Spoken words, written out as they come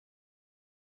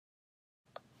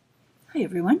Hi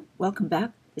everyone, welcome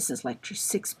back. This is lecture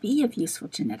 6B of Useful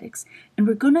Genetics, and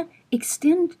we're going to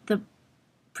extend the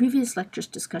previous lecture's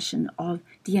discussion of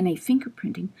DNA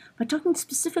fingerprinting by talking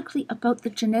specifically about the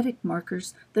genetic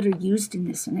markers that are used in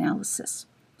this analysis.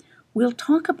 We'll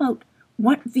talk about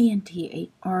what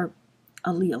VNTR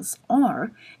alleles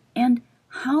are and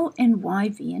how and why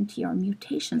VNTR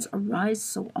mutations arise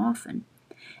so often.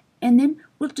 And then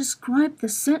we'll describe the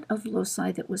set of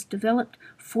loci that was developed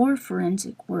for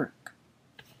forensic work.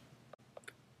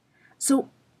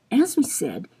 So, as we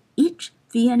said, each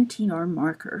VNTR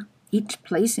marker, each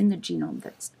place in the genome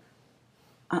that's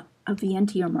a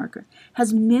VNTR marker,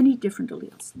 has many different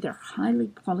alleles. They're highly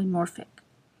polymorphic.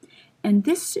 And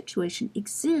this situation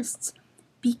exists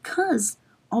because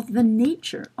of the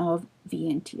nature of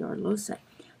VNTR loci.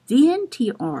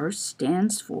 VNTR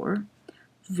stands for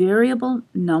Variable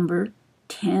Number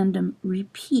Tandem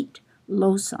Repeat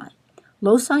Loci.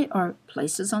 Loci are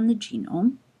places on the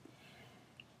genome.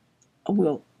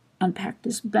 We'll unpack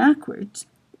this backwards.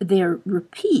 They're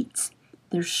repeats.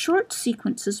 They're short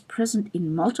sequences present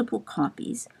in multiple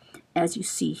copies. As you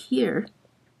see here,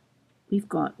 we've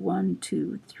got 1,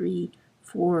 2, 3,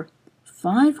 4,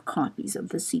 5 copies of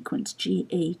the sequence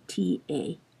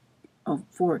GATA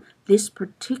for this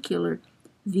particular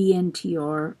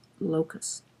VNTR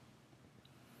locus.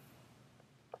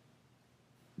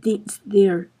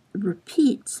 They're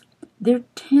repeats. They're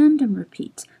tandem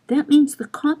repeats. That means the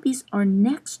copies are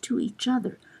next to each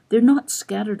other. They're not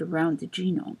scattered around the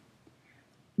genome.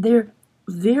 They're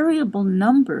variable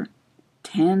number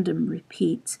tandem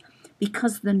repeats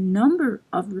because the number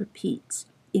of repeats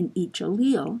in each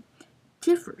allele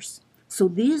differs. So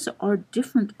these are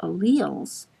different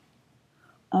alleles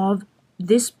of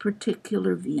this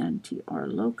particular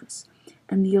VNTR locus.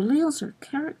 And the alleles are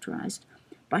characterized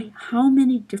by how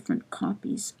many different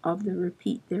copies of the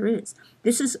repeat there is.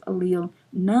 This is allele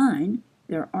 9.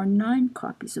 There are 9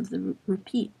 copies of the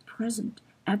repeat present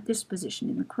at this position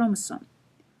in the chromosome.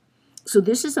 So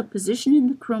this is a position in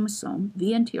the chromosome,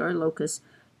 VNTR locus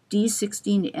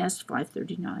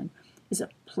D16S539, is a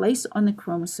place on the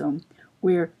chromosome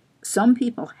where some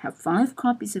people have 5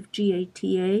 copies of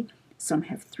GATA, some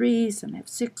have 3, some have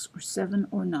 6 or 7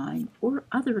 or 9 or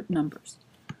other numbers.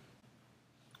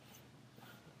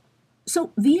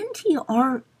 So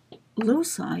VNTR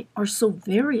loci are so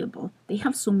variable, they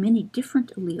have so many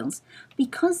different alleles,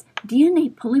 because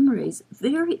DNA polymerase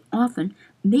very often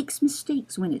makes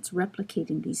mistakes when it's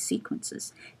replicating these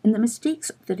sequences. And the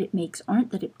mistakes that it makes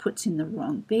aren't that it puts in the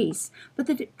wrong base, but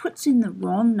that it puts in the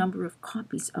wrong number of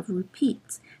copies of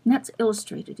repeats. And that's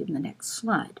illustrated in the next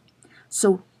slide.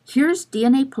 So here's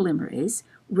DNA polymerase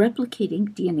replicating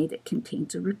DNA that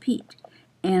contains a repeat.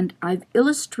 And I've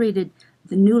illustrated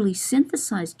the newly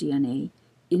synthesized DNA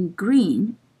in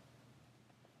green,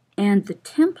 and the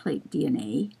template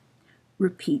DNA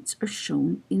repeats are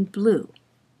shown in blue.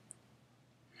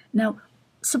 Now,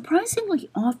 surprisingly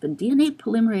often, DNA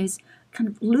polymerase kind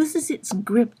of loses its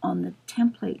grip on the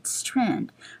template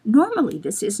strand. Normally,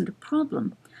 this isn't a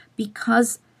problem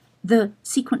because the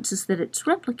sequences that it's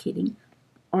replicating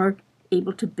are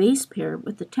able to base pair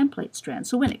with the template strand.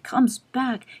 So when it comes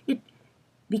back,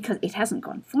 because it hasn't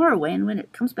gone far away, and when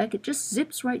it comes back, it just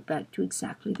zips right back to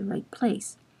exactly the right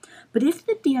place. But if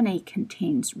the DNA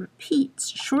contains repeats,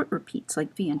 short repeats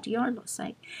like VNTR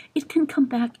loci, it can come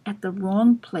back at the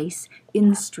wrong place in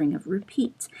the string of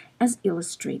repeats, as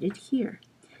illustrated here.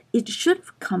 It should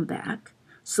have come back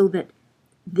so that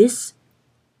this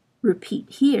repeat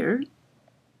here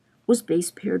was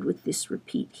base paired with this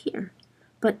repeat here.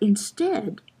 But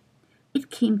instead,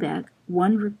 it came back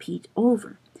one repeat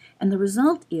over. And the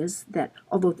result is that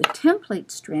although the template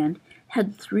strand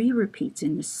had 3 repeats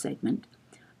in this segment,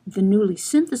 the newly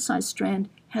synthesized strand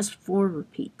has 4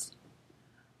 repeats.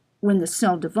 When the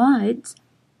cell divides,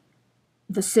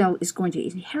 the cell is going to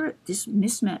inherit this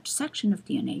mismatched section of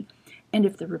DNA, and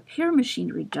if the repair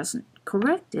machinery doesn't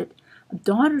correct it, a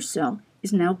daughter cell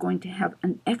is now going to have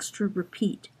an extra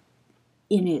repeat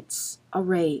in its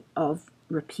array of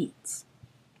repeats.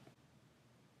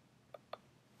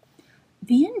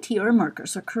 VNTR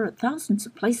markers occur at thousands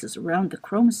of places around the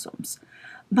chromosomes,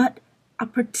 but a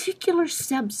particular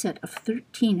subset of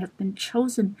 13 have been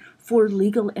chosen for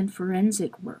legal and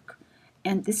forensic work,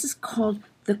 and this is called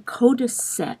the CODIS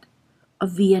set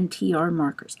of VNTR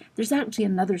markers. There's actually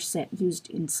another set used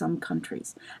in some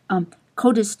countries.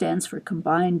 CODIS stands for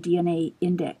Combined DNA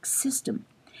Index System.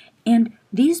 And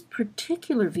these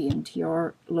particular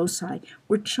VNTR loci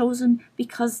were chosen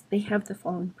because they have the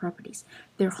following properties.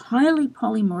 They're highly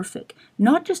polymorphic,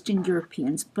 not just in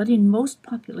Europeans, but in most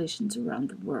populations around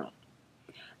the world.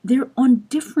 they're on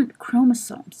different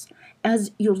chromosomes.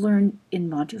 As you'll learn in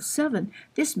Module 7,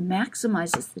 this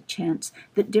maximizes the chance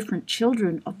that different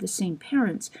children of the same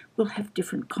parents will have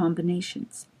different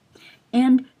combinations.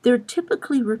 And they're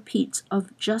typically repeats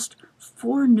of just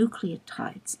 4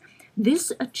 nucleotides.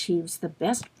 This achieves the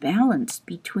best balance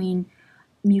between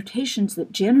mutations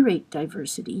that generate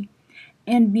diversity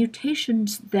and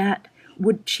mutations that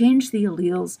would change the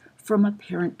alleles from a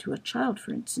parent to a child,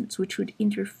 for instance, which would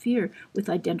interfere with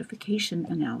identification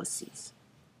analyses.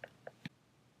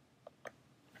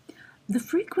 The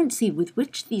frequency with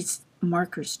which these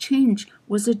markers change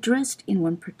was addressed in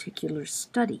one particular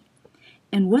study.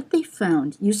 And what they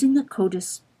found using the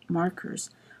CODIS markers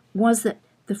was that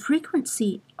the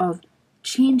frequency of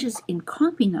changes in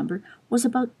copy number was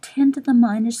about 10 to the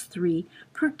minus 3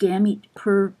 per gamete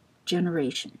per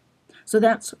generation. So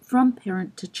that's from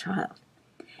parent to child.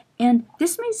 And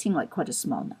this may seem like quite a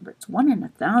small number. It's 1 in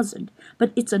 1,000,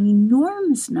 but it's an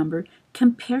enormous number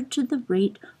compared to the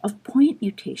rate of point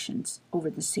mutations over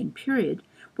the same period,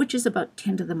 which is about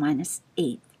 10 to the minus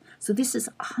 8. So this is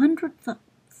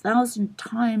 100,000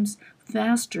 times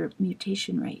faster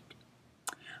mutation rate.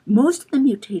 Most of the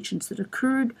mutations that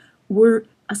occurred were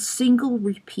a single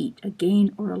repeat, a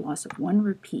gain or a loss of one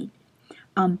repeat,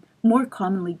 more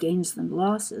commonly gains than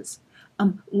losses.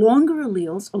 Longer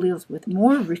alleles with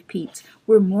more repeats,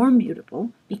 were more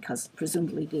mutable because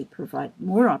presumably they provide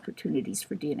more opportunities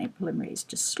for DNA polymerase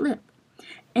to slip.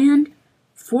 And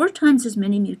 4 times as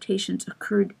many mutations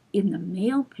occurred in the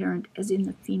male parent as in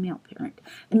the female parent.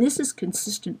 And this is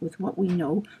consistent with what we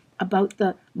know about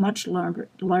the much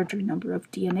larger number of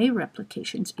DNA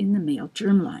replications in the male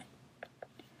germline.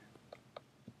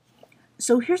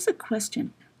 So here's a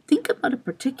question. Think about a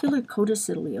particular CODIS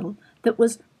allele that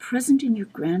was present in your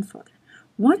grandfather.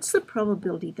 What's the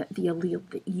probability that the allele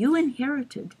that you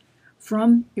inherited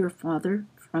from your father,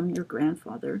 from your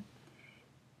grandfather,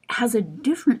 has a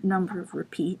different number of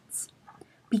repeats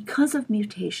because of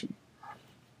mutation?